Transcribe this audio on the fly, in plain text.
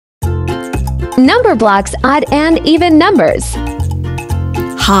Numberblocks odd and even numbers.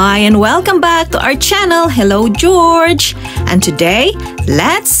 Hi and welcome back to our channel. Hello George. And today,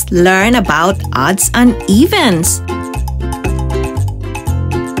 let's learn about odds and evens.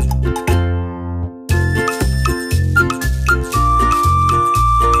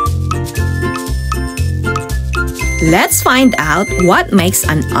 Let's find out what makes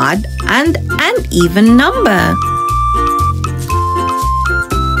an odd and an even number.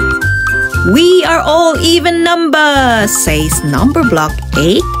 We are all even numbers, says number block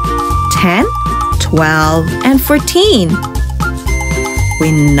 8, 10, 12, and 14.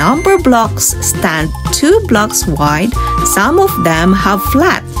 When number blocks stand 2 blocks wide, some of them have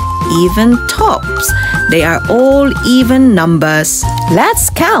flat, even tops. They are all even numbers. Let's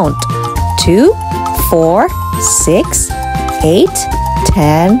count. 2, 4, 6, 8,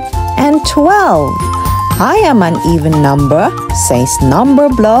 10, and 12. I am an even number, says number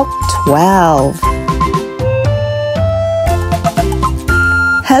block 12.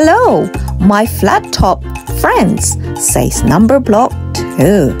 Hello, my flat top friends, says number block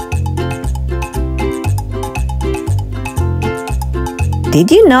 2. Did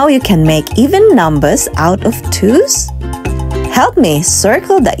you know you can make even numbers out of 2s? Help me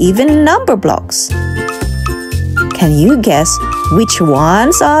circle the even number blocks. Can you guess which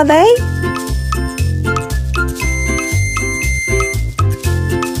ones are they?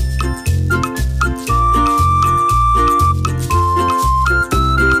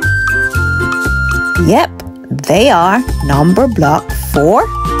 Yep, they are number block 4,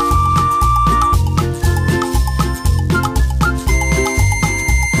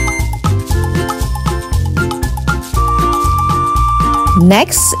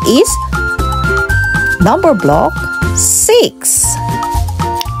 next is number block 6,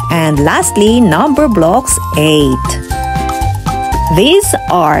 and lastly number blocks 8. These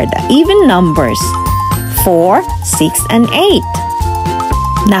are the even numbers 4, 6, and 8.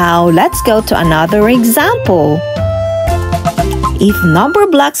 Now let's go to another example. If number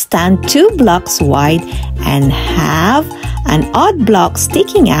blocks stand 2 blocks wide and have an odd block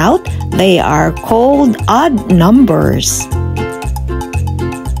sticking out, they are called odd numbers.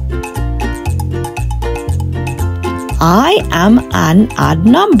 I am an odd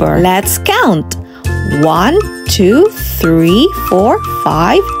number. Let's count. 1, 2, 3, 4,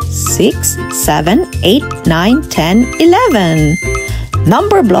 5, 6, 7, 8, 9, 10, 11.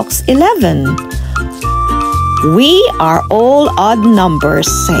 Number blocks 11. We are all odd numbers,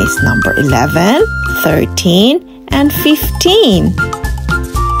 says number 11, 13, and 15.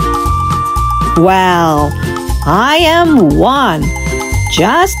 Well, I am one,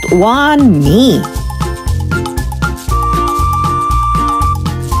 just one me.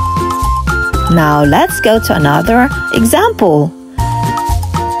 Now let's go to another example.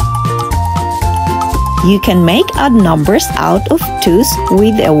 You can make odd numbers out of 2s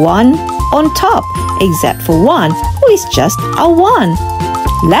with a 1 on top, except for 1, who is just a 1.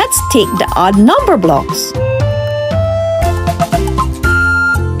 Let's take the odd number blocks.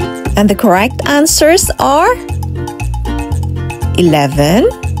 And the correct answers are 11,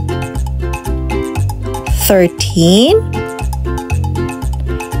 13,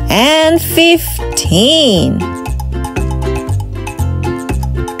 and 15.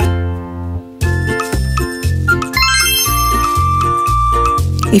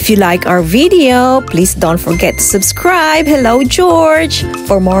 If you like our video, please don't forget to subscribe. Hello George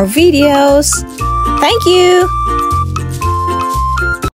for more videos. Thank you.